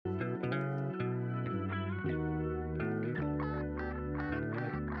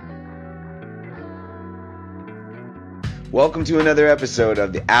Welcome to another episode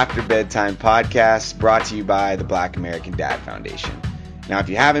of the After Bedtime Podcast, brought to you by the Black American Dad Foundation. Now, if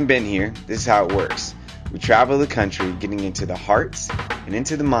you haven't been here, this is how it works. We travel the country getting into the hearts and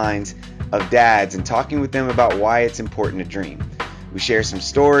into the minds of dads and talking with them about why it's important to dream. We share some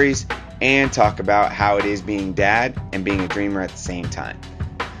stories and talk about how it is being dad and being a dreamer at the same time.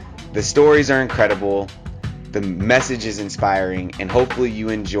 The stories are incredible, the message is inspiring, and hopefully you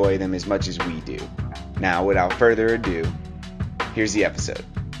enjoy them as much as we do. Now, without further ado, here's the episode.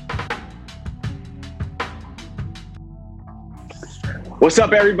 What's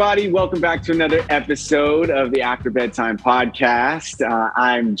up, everybody? Welcome back to another episode of the After Bedtime Podcast.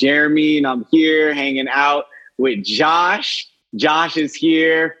 I'm Jeremy, and I'm here hanging out with Josh. Josh is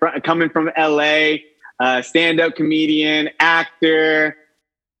here, coming from LA, stand-up comedian, actor,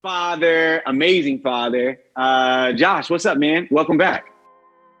 father, amazing father. Josh, what's up, man? Welcome back.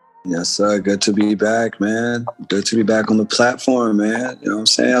 Yes, sir. Good to be back, man. Good to be back on the platform, man. You know what I'm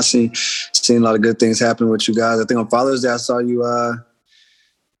saying? I've seen a lot of good things happen with you guys. I think on Father's Day, I saw you,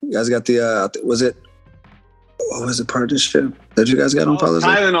 you guys got what was it partnership that you guys got on Father's Day?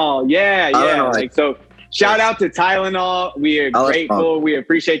 Tylenol. Yeah. Tylenol. Like, so shout out to Tylenol. We are grateful. We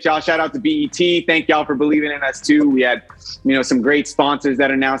appreciate y'all. Shout out to BET. Thank y'all for believing in us too. We had, some great sponsors that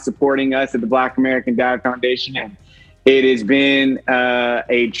are now supporting us at the Black American Dad Foundation. And it has been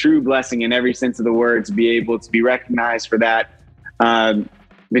a true blessing in every sense of the word to be able to be recognized for that.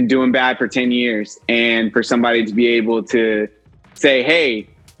 Been doing bad for 10 years. And for somebody to be able to say, hey,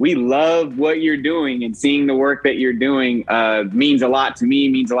 we love what you're doing, and seeing the work that you're doing means a lot to me,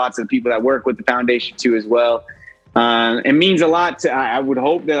 means a lot to the people that work with the foundation too as well. It means a lot to, I would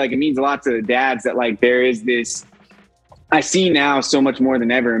hope that it means a lot to the dads that there is this, I see now so much more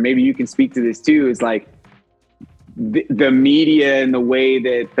than ever, and maybe you can speak to this too, is the media and the way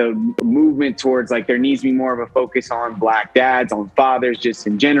that the movement towards there needs to be more of a focus on Black dads, on fathers just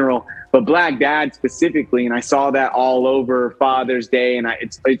in general, but Black dads specifically. And I saw that all over Father's Day, and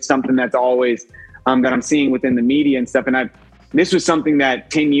it's something that's always that I'm seeing within the media and stuff. And this was something that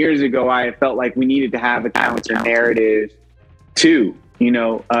 10 years ago I felt like we needed to have a counter narrative too.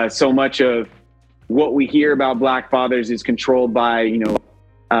 So much of what we hear about Black fathers is controlled by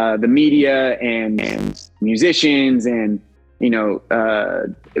the media and musicians and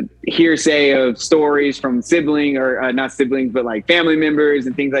hearsay of stories from sibling or not siblings, but family members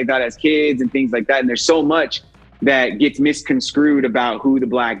and things like that as kids and things like that. And there's so much that gets misconstrued about who the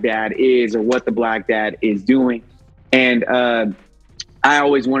Black dad is or what the Black dad is doing. And I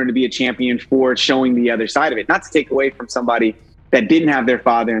always wanted to be a champion for showing the other side of it, not to take away from somebody that didn't have their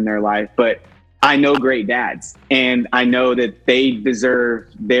father in their life, but I know great dads, and I know that they deserve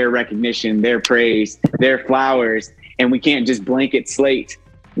their recognition, their praise, their flowers, and we can't just blanket slate,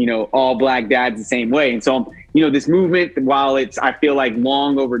 all Black dads the same way. And so, this movement, while I feel like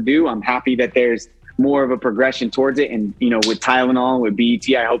long overdue, I'm happy that there's more of a progression towards it. And, with Tylenol and with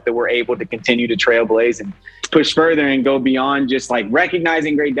BET, I hope that we're able to continue to trailblaze and push further and go beyond just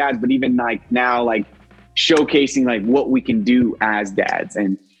recognizing great dads, but even now, showcasing what we can do as dads.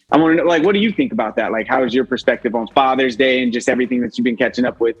 And I want to know, what do you think about that? How is your perspective on Father's Day and just everything that you've been catching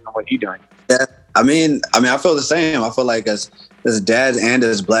up with and what you're doing? Yeah, I mean, I feel the same. I feel like as dads and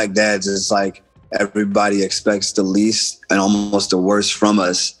as Black dads, it's everybody expects the least and almost the worst from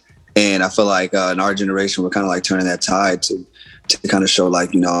us. And I feel like in our generation, we're kind of turning that tide to kind of show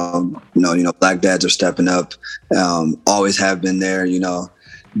Black dads are stepping up, always have been there,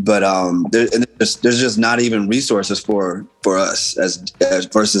 But there's just not even resources for us as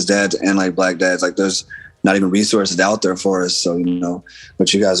versus dads and Black dads. There's not even resources out there for us. So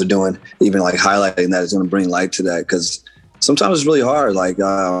what you guys are doing, even highlighting that, is going to bring light to that, because sometimes it's really hard.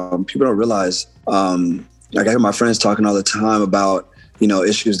 People don't realize. I hear my friends talking all the time about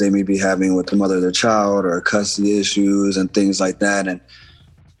issues they may be having with the mother of their child or custody issues and things like that, and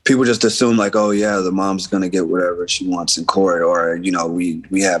people just assume oh yeah, the mom's gonna get whatever she wants in court, or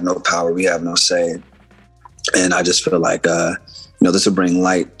we have no power, we have no say. And I just feel this will bring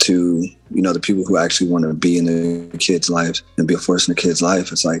light to the people who actually want to be in the kids' lives and be a force in the kids'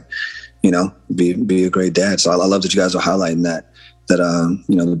 life. It's be a great dad. So I love that you guys are highlighting that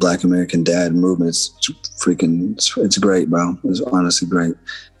the Black American Dad movement is it's great, bro. It's honestly great.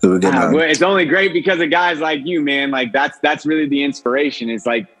 It's only great because of guys like you, man. That's really the inspiration. It's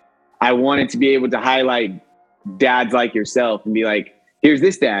I wanted to be able to highlight dads like yourself and be here's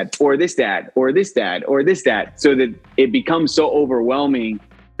this dad, or this dad, or this dad, or this dad, so that it becomes so overwhelming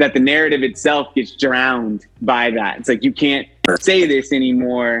that the narrative itself gets drowned by that. It's you can't say this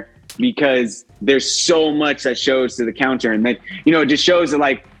anymore because there's so much that shows to the counter, and that, it just shows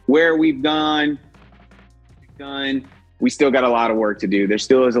that where we've done, we still got a lot of work to do. There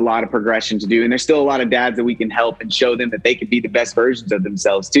still is a lot of progression to do. And there's still a lot of dads that we can help and show them that they could be the best versions of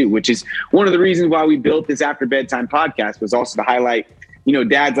themselves too, which is one of the reasons why we built this After Bedtime podcast, was also to highlight,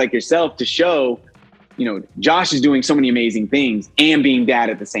 dads like yourself, to show, Josh is doing so many amazing things and being dad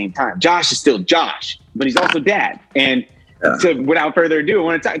at the same time. Josh is still Josh, but he's also dad. And without further ado, I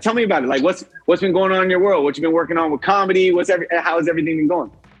want to tell me about it. Like, what's been going on in your world? What you been working on with comedy? How has everything been going?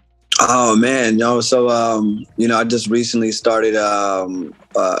 Oh man, so I just recently started a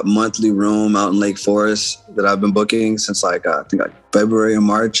monthly room out in Lake Forest that I've been booking since I think February or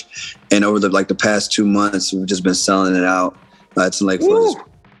March, and over the past 2 months we've just been selling it out. It's in Lake Forest.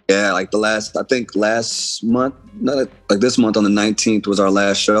 Yeah, last month, this month on the 19th was our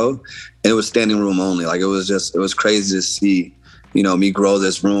last show, and it was standing room only. It was crazy to see, me grow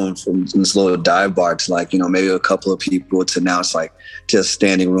this room from this little dive bar to maybe a couple of people to now it's just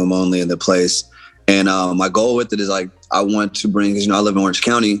standing room only in the place. And my goal with it is I want to bring, because I live in Orange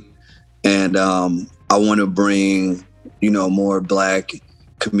County, and I want to bring, more Black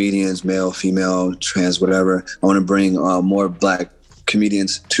comedians, male, female, trans, whatever. I want to bring more Black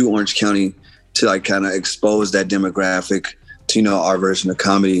comedians to Orange County to kind of expose that demographic to, our version of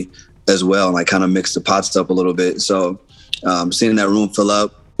comedy as well, and kind of mix the pots up a little bit. So seeing that room fill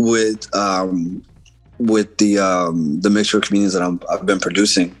up with the mixture of comedians that I've been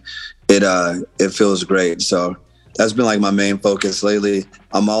producing, it feels great. So that's been my main focus lately.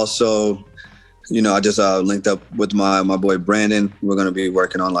 I'm also, I just linked up with my boy Brandon. We're gonna be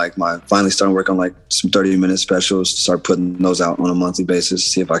working on finally starting work on some 30-minute specials, to start putting those out on a monthly basis,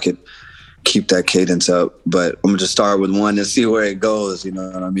 see if I could keep that cadence up. But I'm gonna just start with one and see where it goes. You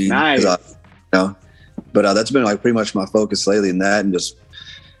know what I mean? Nice. But that's been pretty much my focus lately, in that and just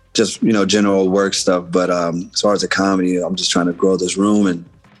general work stuff. But as far as the comedy, I'm just trying to grow this room and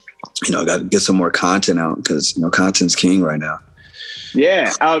got to get some more content out, because content's king right now.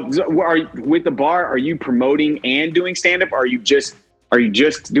 Yeah. With the bar, are you promoting and doing stand-up? Are you just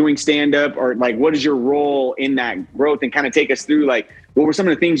doing stand-up, or what is your role in that growth? And kind of take us through what were some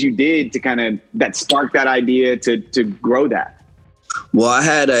of the things you did to that sparked that idea to grow that? Well,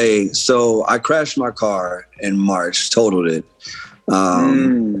 I crashed my car in March, totaled it.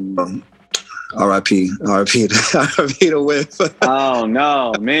 R.I.P. to Whip. Oh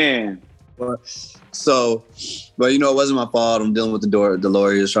no, man. So, but it wasn't my fault. I'm dealing with the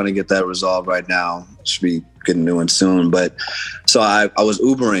lawyers, trying to get that resolved right now. Should be getting a new one soon. But so I was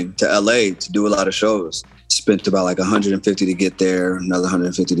Ubering to LA to do a lot of shows. Spent about $150 to get there, another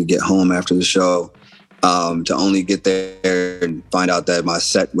 $150 to get home after the show. To only get there and find out that my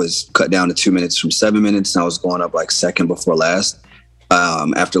set was cut down to 2 minutes from 7 minutes, and I was going up second before last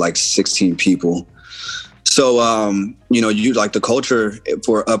after 16 people. So, you the culture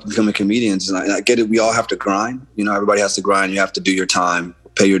for up and coming comedians, and I get it. We all have to grind. Everybody has to grind. You have to do your time,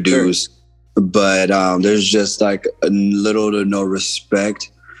 pay your dues. Sure. But there's just a little to no respect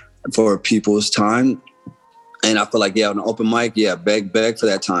for people's time. And I feel on an open mic, beg for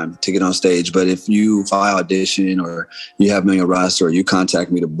that time to get on stage. But if you file audition, or you have me on your roster, or you contact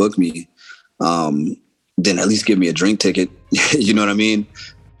me to book me, then at least give me a drink ticket. You know what I mean?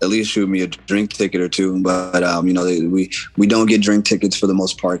 At least shoot me a drink ticket or two. But, we don't get drink tickets for the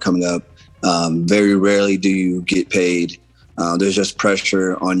most part coming up. Very rarely do you get paid. There's just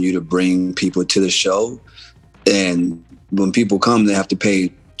pressure on you to bring people to the show. And when people come, they have to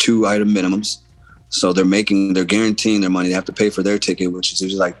pay 2 item minimums. So they're guaranteeing their money. They have to pay for their ticket, which is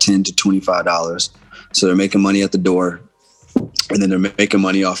usually $10 to $25. So they're making money at the door, and then they're making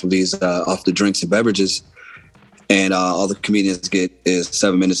money off of these, off the drinks and beverages. And all the comedians get is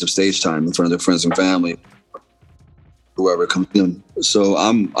 7 minutes of stage time in front of their friends and family, whoever comes in. So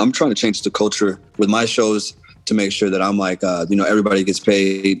I'm trying to change the culture with my shows to make sure that I'm everybody gets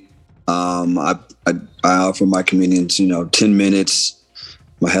paid. I offer my comedians, 10 minutes.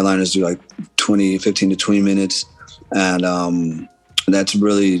 My headliners do 15 to 20 minutes. And that's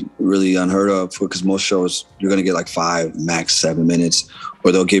really, really unheard of, because most shows you're going to get 5, max 7 minutes,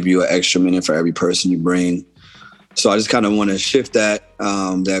 or they'll give you an extra minute for every person you bring. So I just kind of want to shift that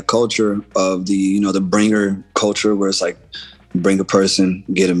culture of the bringer culture, where it's bring a person,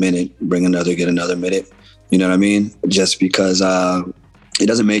 get a minute, bring another, get another minute. You know what I mean? Just because it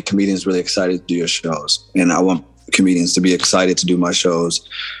doesn't make comedians really excited to do your shows. And I want comedians to be excited to do my shows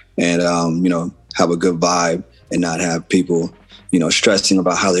and, have a good vibe, and not have people, stressing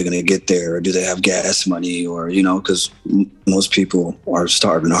about how they're going to get there, or do they have gas money, or, because most people are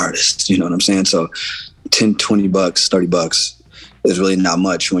starving artists, you know what I'm saying? So $10, $20, $30 is really not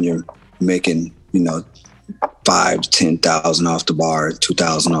much when you're making, $5,000 to $10,000 off the bar,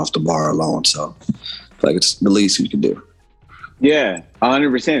 $2,000 off the bar alone. So it's the least you can do. Yeah,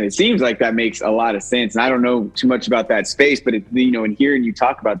 100%. It seems like that makes a lot of sense. And I don't know too much about that space, but in hearing you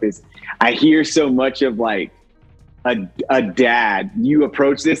talk about this, I hear so much of like a dad. You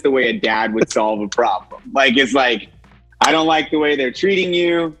approach this the way a dad would solve a problem. Like, it's like, I don't like the way they're treating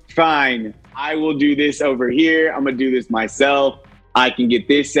you. Fine. I will do this over here. I'm going to do this myself. I can get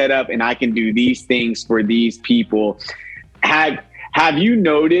this set up and I can do these things for these people. Have you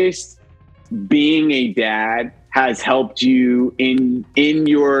noticed being a dad has helped you in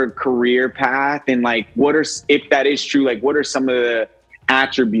your career path? And like, if that is true, like what are some of the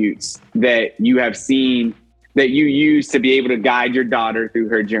attributes that you have seen that you use to be able to guide your daughter through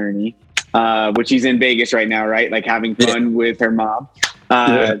her journey, which she's in Vegas right now, right? Like having fun with her mom.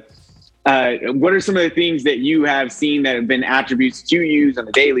 What are some of the things that you have seen that have been attributes that you use on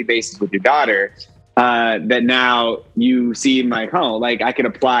a daily basis with your daughter that now you see like, oh, like I could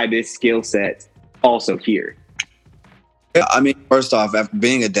apply this skill set also here? Yeah, I mean, first off, after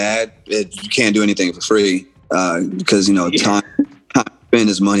being a dad, you can't do anything for free because, time spent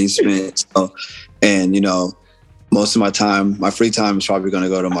is money spent. So, and, most of my free time is probably going to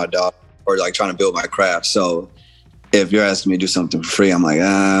go to my dog or like trying to build my craft. So if you're asking me to do something for free, I'm like,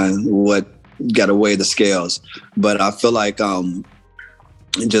 got to weigh the scales. But I feel like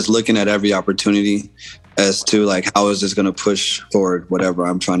just looking at every opportunity as to like, how is this going to push forward whatever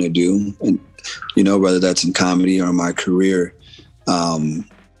I'm trying to do? And, whether that's in comedy or in my career. And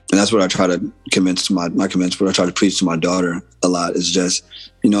that's what I try to convince what I try to preach to my daughter a lot is just,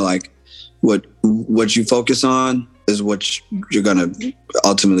 like what you focus on is what you're going to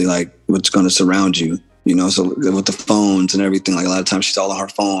ultimately like, what's going to surround you, so with the phones and everything, like a lot of times she's all on her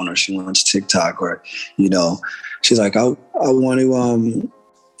phone or she wants TikTok or, she's like, I want to,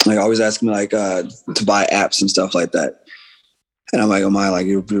 like always asking me like, to buy apps and stuff like that. And I'm like, oh my, like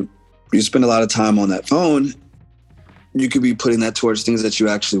you spend a lot of time on that phone, you could be putting that towards things that you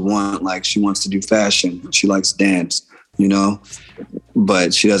actually want. Like she wants to do fashion. She likes dance,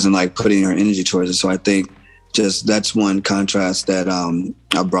 but she doesn't like putting her energy towards it. So I think just that's one contrast that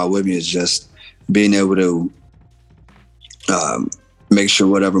I brought with me is just being able to make sure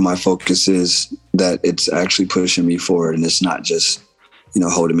whatever my focus is, that it's actually pushing me forward and it's not just,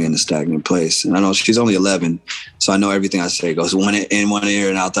 holding me in a stagnant place. And I know she's only 11, so I know everything I say goes in one ear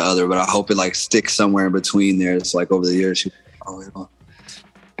and out the other, but I hope it like sticks somewhere in between there. It's like over the years, I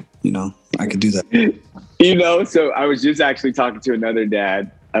could do that. So I was just actually talking to another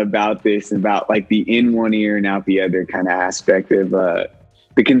dad about this, about like the in one ear and out the other kind of aspect of the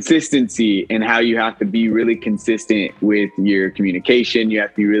consistency and how you have to be really consistent with your communication. You have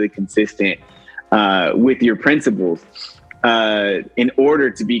to be really consistent with your principles. In order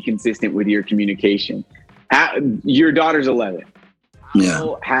to be consistent with your communication. Your daughter's 11.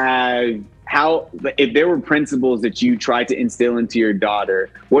 Yeah. If there were principles that you tried to instill into your daughter,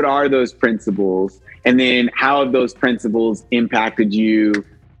 what are those principles? And then how have those principles impacted you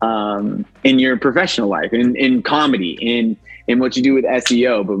in your professional life, in comedy, in what you do with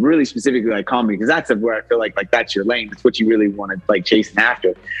SEO, but really specifically like comedy, because that's where I feel like that's your lane. It's what you really want to like chasing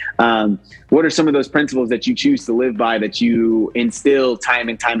after. What are some of those principles that you choose to live by that you instill time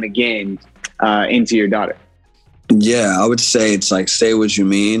and time again into your daughter? Yeah, I would say it's like say what you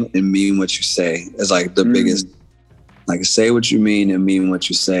mean and mean what you say. It's like the biggest, like say what you mean and mean what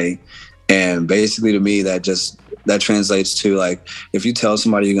you say. And basically to me, that translates to like, if you tell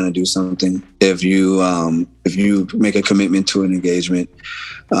somebody you're going to do something, if you make a commitment to an engagement,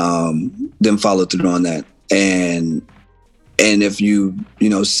 then follow through on that. And if you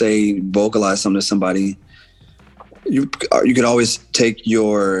vocalize something to somebody, you could always take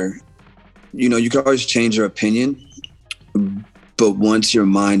you could always change your opinion, but once your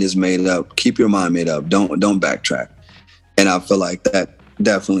mind is made up, keep your mind made up. Don't backtrack. And I feel like that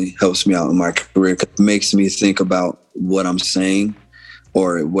definitely helps me out in my career. It makes me think about what I'm saying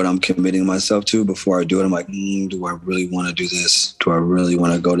or what I'm committing myself to before I do it. I'm like, do I really want to do this? Do I really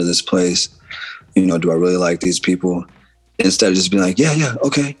want to go to this place? Do I really like these people? Instead of just being like, yeah,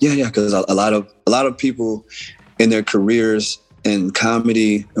 okay, yeah. Because a lot of people in their careers in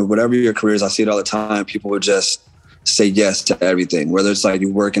comedy or whatever your careers, I see it all the time. People would just say yes to everything, whether it's like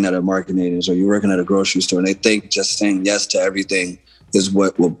you're working at a marketing agency or you're working at a grocery store, and they think just saying yes to everything is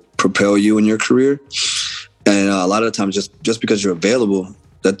what will propel you in your career. And a lot of the times, just because you're available,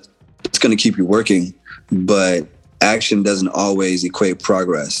 that's going to keep you working. But action doesn't always equate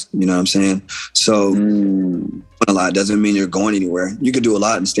progress. You know what I'm saying? So a lot doesn't mean you're going anywhere. You could do a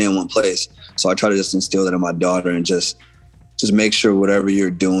lot and stay in one place. So I try to just instill that in my daughter and just make sure whatever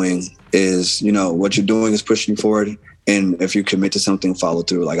you're doing is, what you're doing is pushing you forward. And if you commit to something, follow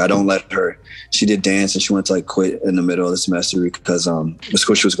through. Like I don't let her. She did dance and she went to like quit in the middle of the semester because the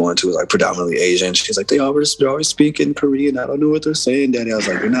school she was going to was like predominantly Asian. She's like, they're always speaking Korean. I don't know what they're saying, Daddy. I was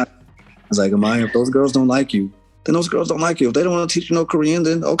like, you're not. I was like, Amaya, if those girls don't like you, then those girls don't like you. If they don't want to teach you no Korean,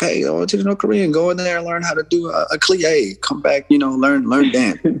 then okay, I want to teach you no Korean. Go in there and learn how to do a plie. Come back, learn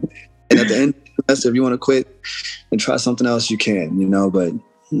dance. And at the end of the semester, if you want to quit and try something else, you can, But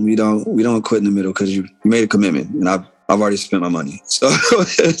we don't quit in the middle because you made a commitment, and I've already spent my money. So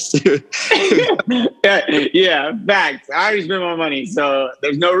yeah, facts. I already spent my money, so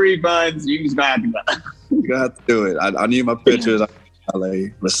there's no refunds. You just gonna have to go. You got to do it. I need my pictures. LA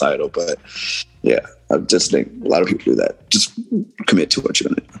recital, but yeah, I just think a lot of people do that. Just commit to what you're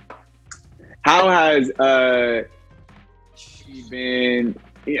gonna do. How has she been?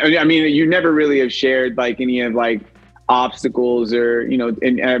 I mean, you never really have shared like any of like obstacles or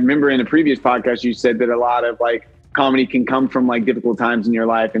and I remember in a previous podcast you said that a lot of like comedy can come from like difficult times in your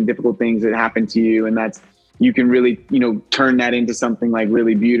life and difficult things that happen to you, and that's you can really turn that into something like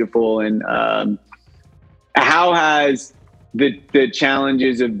really beautiful. And how has the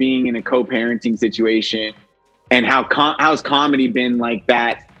challenges of being in a co-parenting situation and how's comedy been like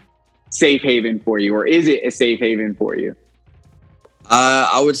that safe haven for you, or is it a safe haven for you?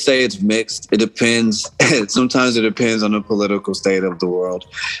 I would say it's mixed. It depends. Sometimes it depends on the political state of the world.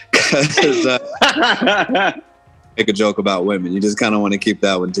 Make a joke about women. You just kind of want to keep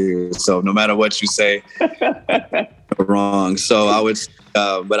that one to yourself, no matter what you say. Wrong. So I would,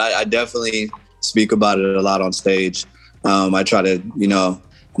 but I definitely speak about it a lot on stage. I try to,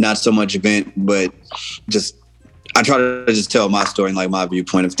 not so much vent, but I try to just tell my story and like my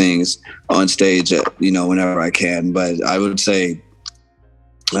viewpoint of things on stage, whenever I can. But I would say,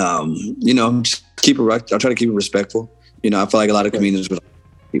 just keep it. I try to keep it respectful. I feel like a lot of comedians with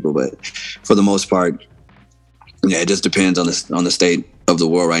people, but for the most part, yeah, it just depends on the state of the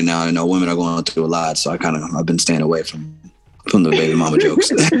world right now. Women are going through a lot, so I've been staying away from the baby mama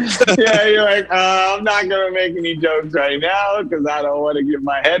jokes. Yeah, you're like, I'm not gonna make any jokes right now because I don't want to get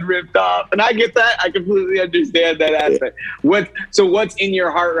my head ripped off. And I get that. I completely understand that aspect. What's in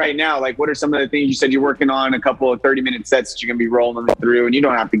your heart right now? Like, what are some of the things you said you're working on? A couple of 30-minute sets that you're gonna be rolling through, and you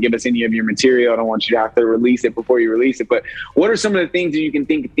don't have to give us any of your material. I don't want you to have to release it before you release it. But what are some of the things that you can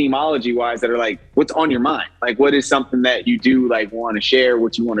think themology wise that are like, what's on your mind? Like, what is something that you do like want to share?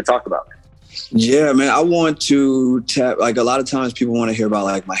 What you want to talk about? Yeah, man, I want to tap, like a lot of times people want to hear about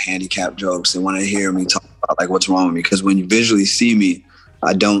like my handicap jokes and want to hear me talk about like what's wrong with me. Because when you visually see me,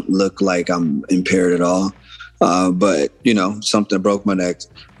 I don't look like I'm impaired at all. But, something broke my neck.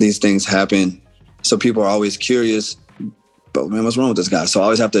 These things happen. So people are always curious, but man, what's wrong with this guy? So I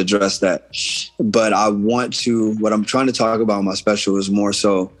always have to address that. But what I'm trying to talk about in my special is more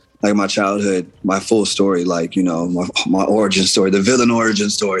so like my childhood, my full story, like, my origin story, the villain origin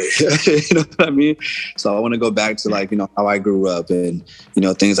story, you know what I mean? So I want to go back to like, how I grew up and,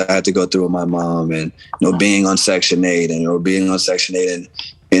 things I had to go through with my mom and, being on Section 8 and, being on Section 8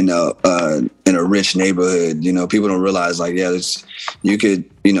 in a rich neighborhood. People don't realize like, yeah, you could,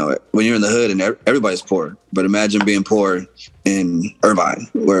 when you're in the hood and everybody's poor, but imagine being poor in Irvine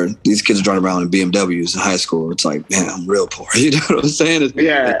where these kids are driving around in BMWs in high school. It's like, man, I'm real poor. You know what I'm saying?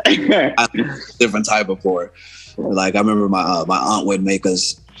 Yeah. Different type of poor. Like I remember my aunt would make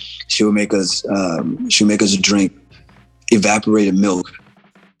us drink evaporated milk.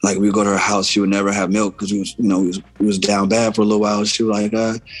 Like we would go to her house, she would never have milk because we was down bad for a little while. She was like,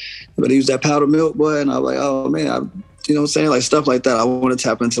 better use that powdered milk, boy. And I was like, oh man, you know what I'm saying? Like stuff like that. I want to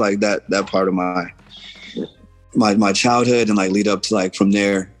tap into like that part of my childhood and like lead up to like from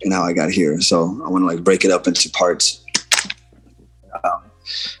there and how I got here. So I want to like break it up into parts.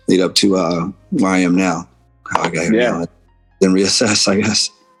 Lead up to where I am now, how I got here now. Then reassess, I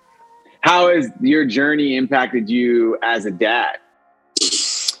guess. How has your journey impacted you as a dad?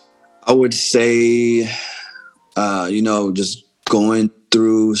 I would say, just going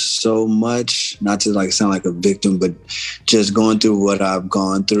through so much, not to like sound like a victim, but just going through what I've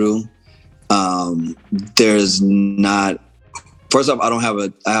gone through. There's not, first off, I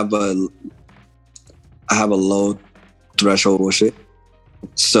have a low threshold with shit.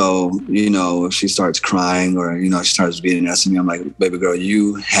 So, if she starts crying or, she starts beating at me, I'm like, baby girl,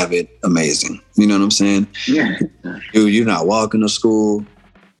 you have it amazing. You know what I'm saying? Yeah. You're not walking to school.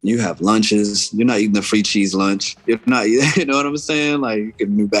 You have lunches. You're not eating the free cheese lunch. You're not, you know what I'm saying? Like you get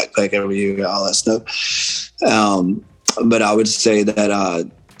a new backpack every year, all that stuff. But I would say that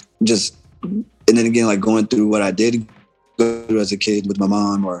and then again, like going through what I did go through as a kid with my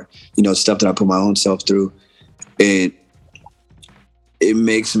mom or, stuff that I put my own self through, it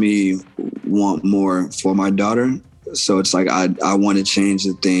makes me want more for my daughter. So it's like I want to change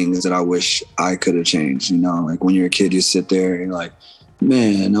the things that I wish I could have changed. You know, like when you're a kid, you sit there and you're like,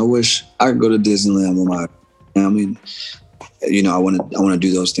 man, I wish I could go to Disneyland with my. I mean, you know, I want to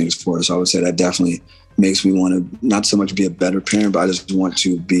do those things for her. So I would say that definitely makes me want to not so much be a better parent, but I just want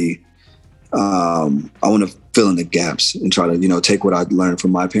to be. I want to fill in the gaps and try to, you know, take what I learned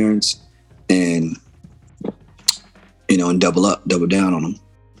from my parents and, you know, and double down on them.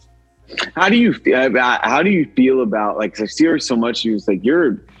 How do you feel about, like, I see so much, you like,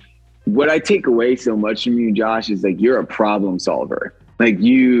 what I take away so much from you, Josh, is like, you're a problem solver. Like,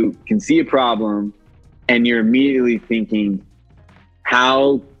 you can see a problem and you're immediately thinking,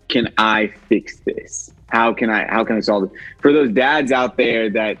 how can I fix this? How can I solve it? For those dads out there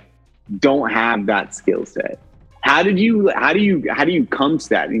that don't have that skill set, how do you come to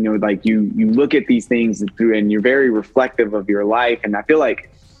that? You know, like you look at these things through, and you're very reflective of your life. And I feel like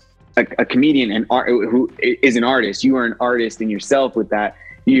a comedian and who is an artist, you are an artist in yourself. With that,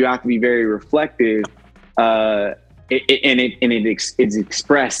 you have to be very reflective, it's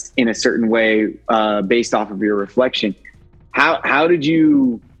expressed in a certain way based off of your reflection. How did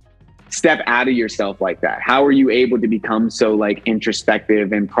you step out of yourself like that? How are you able to become so like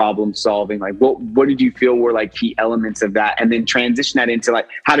introspective and problem solving? Like what did you feel were like key elements of that, and then transition that into like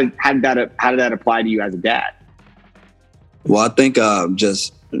how did that apply to you as a dad? Well, I think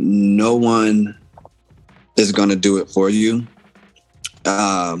just no one is going to do it for you.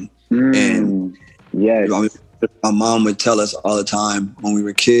 And yes, I mean, my mom would tell us all the time when we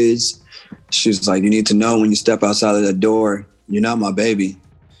were kids. She was like, "You need to know when you step outside of that door, you're not my baby.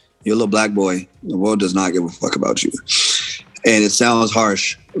 You're a little black boy. The world does not give a fuck about you." And it sounds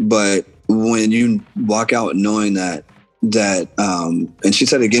harsh, but when you walk out knowing that, and she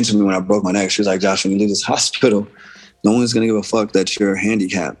said it again to me when I broke my neck. She was like, "Josh, when you leave this hospital, no one's going to give a fuck that you're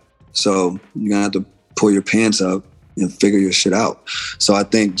handicapped. So you're going to have to pull your pants up and figure your shit out." So I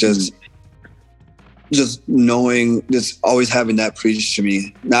think just knowing, just always having that preached to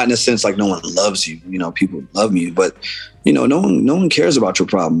me, not in a sense like no one loves you, you know, people love me, but you know, no one cares about your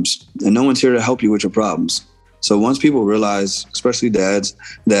problems, and no one's here to help you with your problems. So once people realize, especially dads,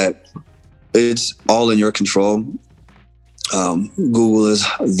 that it's all in your control, Google is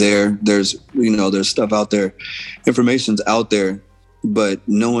there. There's stuff out there, information's out there, but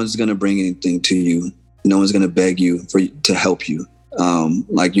no one's going to bring anything to you. No one's going to beg you to help you.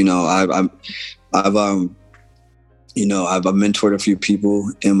 Like, you know, I've mentored a few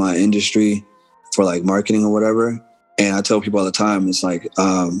people in my industry for like marketing or whatever. And I tell people all the time, it's like,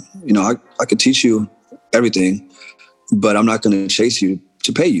 you know, I could teach you everything, but I'm not going to chase you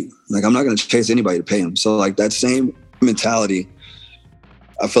to pay you. Like, I'm not going to chase anybody to pay them. So like that same mentality,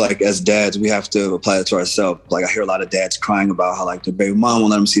 I feel like as dads, we have to apply it to ourselves. Like, I hear a lot of dads crying about how like their baby mom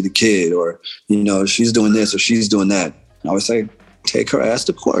won't let them see the kid, or, you know, she's doing this or she's doing that. I always say, take her ass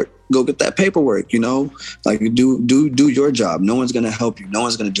to court. Go get that paperwork, you know, like do your job. No one's going to help you. No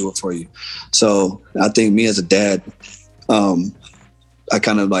one's going to do it for you. So I think me as a dad, I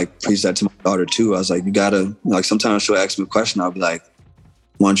kind of like preach that to my daughter too. I was like, you gotta, like, sometimes she'll ask me a question. I'll be like,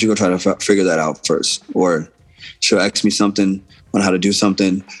 why don't you go try to figure that out first? Or she'll ask me something on how to do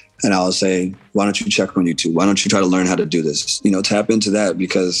something, and I'll say, why don't you check on YouTube? Why don't you try to learn how to do this? You know, tap into that,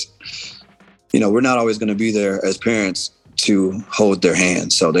 because, you know, we're not always going to be there as parents to hold their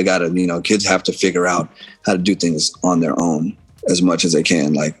hand. So they got to, you know, kids have to figure out how to do things on their own as much as they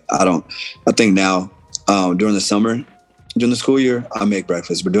can. Like, I think now during the summer, during the school year, I make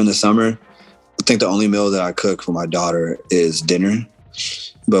breakfast. But during the summer, I think the only meal that I cook for my daughter is dinner.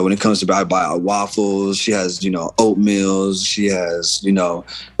 But when it comes to, I buy waffles. She has, you know, oatmeals. She has, you know,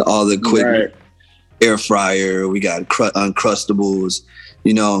 all the quick air fryer. We got Uncrustables,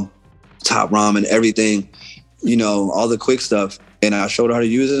 you know, Top Ramen, everything, you know, all the quick stuff. And I showed her how to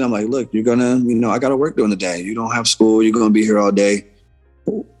use it. I'm like, look, you're gonna, you know, I got to work during the day. You don't have school. You're going to be here all day,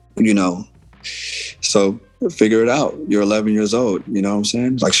 you know. So figure it out. You're 11 years old. You know what I'm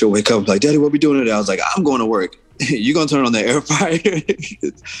saying? Like, she'll wake up like, Daddy, what we doing today? I was like, I'm going to work. You're going to turn on the air fryer.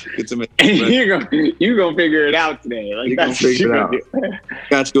 Get to make you're going to figure it out today. Like, you're going to figure it out.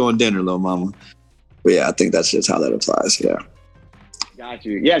 Got you on dinner, little mama. But yeah, I think that's just how that applies. Yeah. Got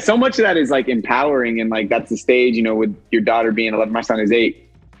you. Yeah. So much of that is like empowering. And like, that's the stage, you know, with your daughter being 11, my son is 8.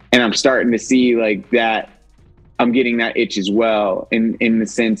 And I'm starting to see like that. I'm getting that itch as well, in the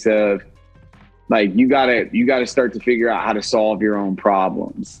sense of like, you gotta start to figure out how to solve your own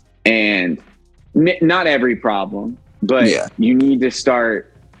problems. And not every problem, but you need to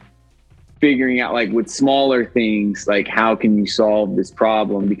start figuring out, like, with smaller things, like, how can you solve this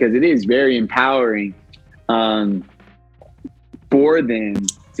problem? Because it is very empowering for them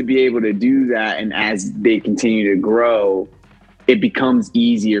to be able to do that. And as they continue to grow, it becomes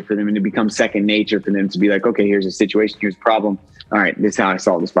easier for them and it becomes second nature for them to be like, okay, here's a situation, here's a problem. All right, this is how I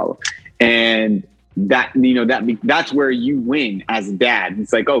solve this problem. And that, that's where you win as a dad.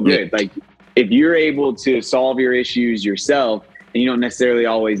 It's like, oh, good. Like if you're able to solve your issues yourself and you don't necessarily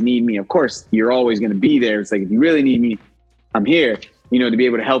always need me, of course, you're always going to be there. It's like, if you really need me, I'm here, to be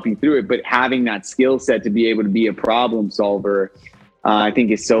able to help you through it. But having that skill set to be able to be a problem solver, I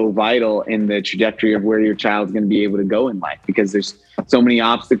think is so vital in the trajectory of where your child's going to be able to go in life, because there's so many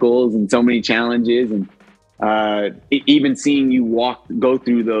obstacles and so many challenges. And even seeing you go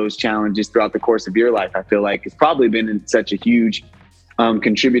through those challenges throughout the course of your life, I feel like it's probably been such a huge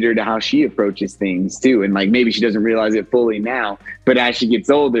contributor to how she approaches things too. And like, maybe she doesn't realize it fully now, but as she gets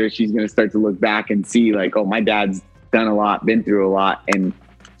older, she's going to start to look back and see like, oh, my dad's done a lot, been through a lot, and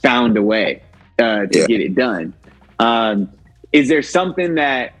found a way to get it done. Is there something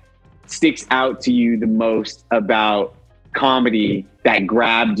that sticks out to you the most about comedy that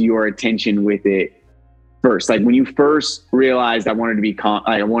grabbed your attention with it first? Like when you first realized I wanted to be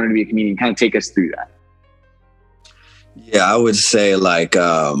a comedian, kind of take us through that. Yeah, I would say like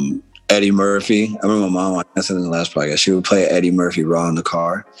Eddie Murphy. I remember my mom, I said in the last podcast, she would play Eddie Murphy Raw in the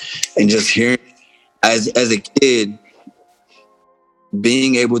car, and just hearing as a kid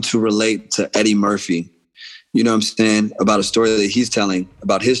being able to relate to Eddie Murphy. You know what I'm saying? About a story that he's telling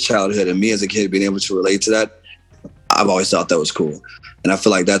about his childhood, and me as a kid being able to relate to that. I've always thought that was cool. And I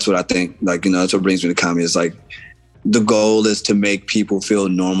feel like that's what I think, like, that's what brings me to comedy. Is like, the goal is to make people feel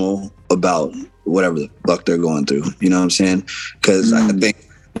normal about whatever the fuck they're going through. You know what I'm saying? Because I think,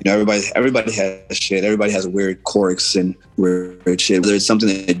 everybody has shit. Everybody has weird quirks and weird shit. Whether it's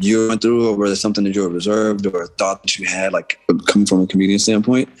something that you went through, or whether it's something that you observed or thought that you had, like coming from a comedian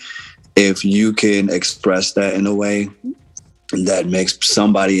standpoint, if you can express that in a way that makes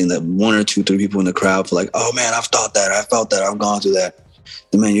somebody in the 1 or 2, 3 people in the crowd feel like, oh man, I've thought that, I felt that, I've gone through that,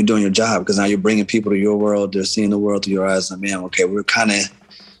 then man, you're doing your job, because now you're bringing people to your world. They're seeing the world through your eyes. Like, man, okay, we're kind of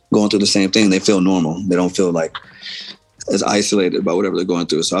going through the same thing. They feel normal. They don't feel like as isolated about whatever they're going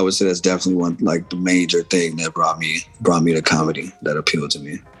through. So I would say that's definitely one, like the major thing that brought me to comedy, that appealed to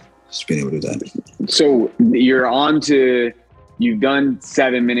me, just being able to do that. So you're on to, you've done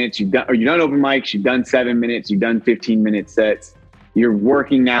 7 minutes, you've done open mics, you've done 7 minutes, you've done 15-minute sets. You're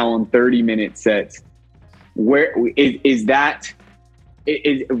working now on 30-minute sets. Where is that?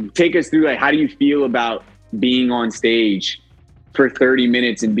 Take us through, like, how do you feel about being on stage for 30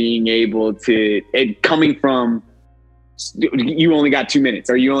 minutes and being able to, coming from, you only got 2 minutes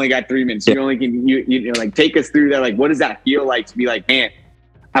or you only got 3 minutes. You like, take us through that. Like, what does that feel like to be like, man,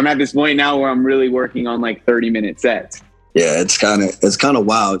 I'm at this point now where I'm really working on like 30-minute sets? Yeah, it's kind of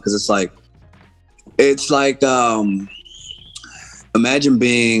wild, because it's like imagine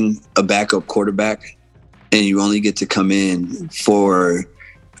being a backup quarterback and you only get to come in for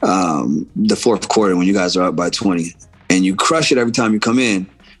the fourth quarter when you guys are up by 20, and you crush it every time you come in,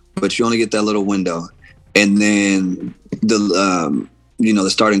 but you only get that little window. And then the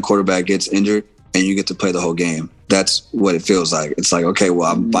starting quarterback gets injured and you get to play the whole game. That's what it feels like. It's like, okay,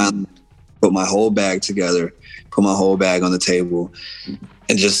 well, I'm finally put my whole bag together, put my whole bag on the table,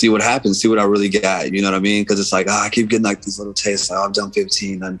 and just see what happens, see what I really got. You know what I mean? Because it's like, I keep getting like these little tastes. Like, I've done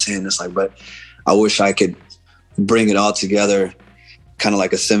 15, done 10. It's like, but I wish I could bring it all together, kind of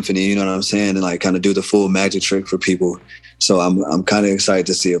like a symphony, you know what I'm saying? And like kind of do the full magic trick for people. So I'm kind of excited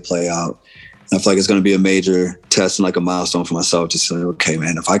to see it play out. I feel like it's going to be a major test and like a milestone for myself to say, okay,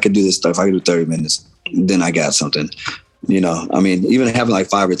 man, if I could do this stuff, if I could do 30 minutes, then I got something. I mean, even having like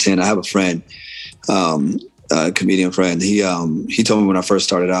 5 or 10, I have a friend, a comedian friend. He told me when I first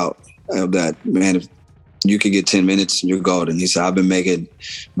started out that, man, if you could get 10 minutes, you're golden. He said, I've been making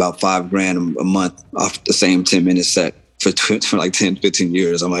about $5,000 a month off the same 10-minute set for like 10, 15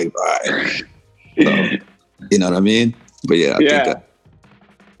 years. I'm like, all right. So, you know what I mean? But yeah, I think that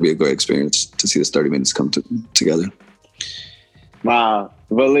would be a great experience to see this 30 minutes come together. Wow.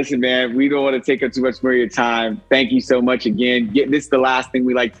 Well, listen, man, we don't want to take up too much more of your time. Thank you so much again. This is the last thing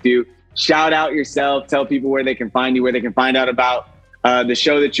we like to do. Shout out yourself. Tell people where they can find you, where they can find out about the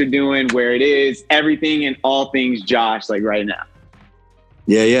show that you're doing, where it is, everything and all things Josh, like right now.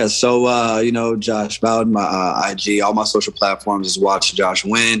 Yeah. So, Josh Bowden, my IG, all my social platforms is Watch Josh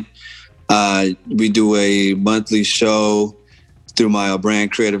Win. We do a monthly show through my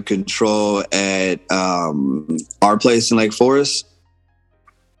brand Creative Control at our place in Lake Forest.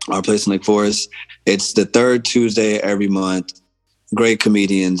 It's the third Tuesday every month. great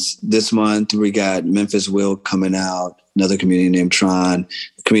comedians. This month we got Memphis Will coming out, another comedian named Tron,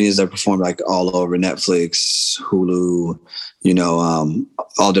 comedians that perform like all over Netflix, Hulu,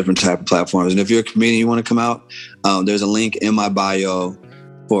 all different type of platforms. And if you're a comedian, you want to come out, there's a link in my bio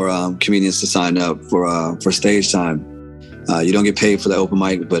for comedians to sign up for stage time. You don't get paid for the open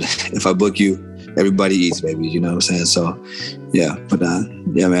mic, but if I book you, everybody eats, baby. You know what I'm saying? So, yeah. But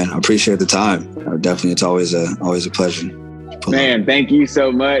yeah, man, I appreciate the time. Definitely, it's always a pleasure. Man, thank you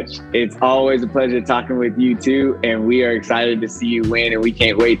so much. It's always a pleasure talking with you too, and we are excited to see you win, and we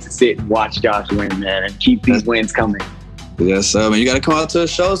can't wait to sit and watch Josh win, man, and keep these wins coming. Yes, sir. Man, you got to come out to a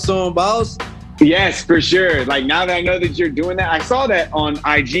show soon, boss. Yes, for sure. Like, now that I know that you're doing that, I saw that on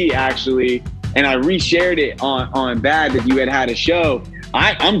IG actually, and I reshared it on Bad that you had a show.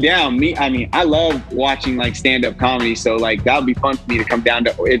 I'm down. I love watching like stand-up comedy, so like that would be fun for me to come down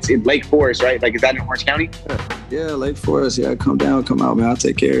to. It's in Lake Forest, right? Like, is that in Orange County? Yeah, Lake Forest. Yeah, come down, come out, man. I'll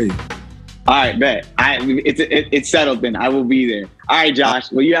take care of you. All right, bet. It's settled then. I will be there. All right,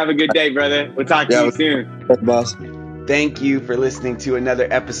 Josh. Well, you have a good day, brother. We'll talk to you soon. Thanks, boss. Thank you for listening to another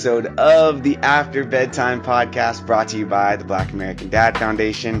episode of the After Bedtime Podcast, brought to you by the Black American Dad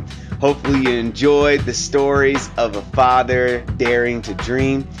Foundation. Hopefully you enjoyed the stories of a father daring to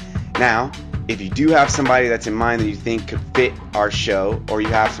dream. Now, if you do have somebody that's in mind that you think could fit our show, or you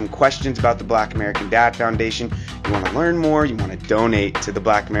have some questions about the Black American Dad Foundation, you want to learn more, you want to donate to the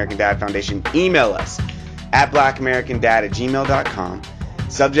Black American Dad Foundation, email us at blackamericandad@gmail.com.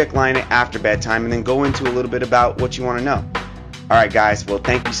 Subject line it After Bedtime, and then go into a little bit about what you want to know. All right, guys. Well,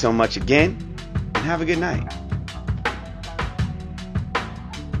 thank you so much again, and have a good night.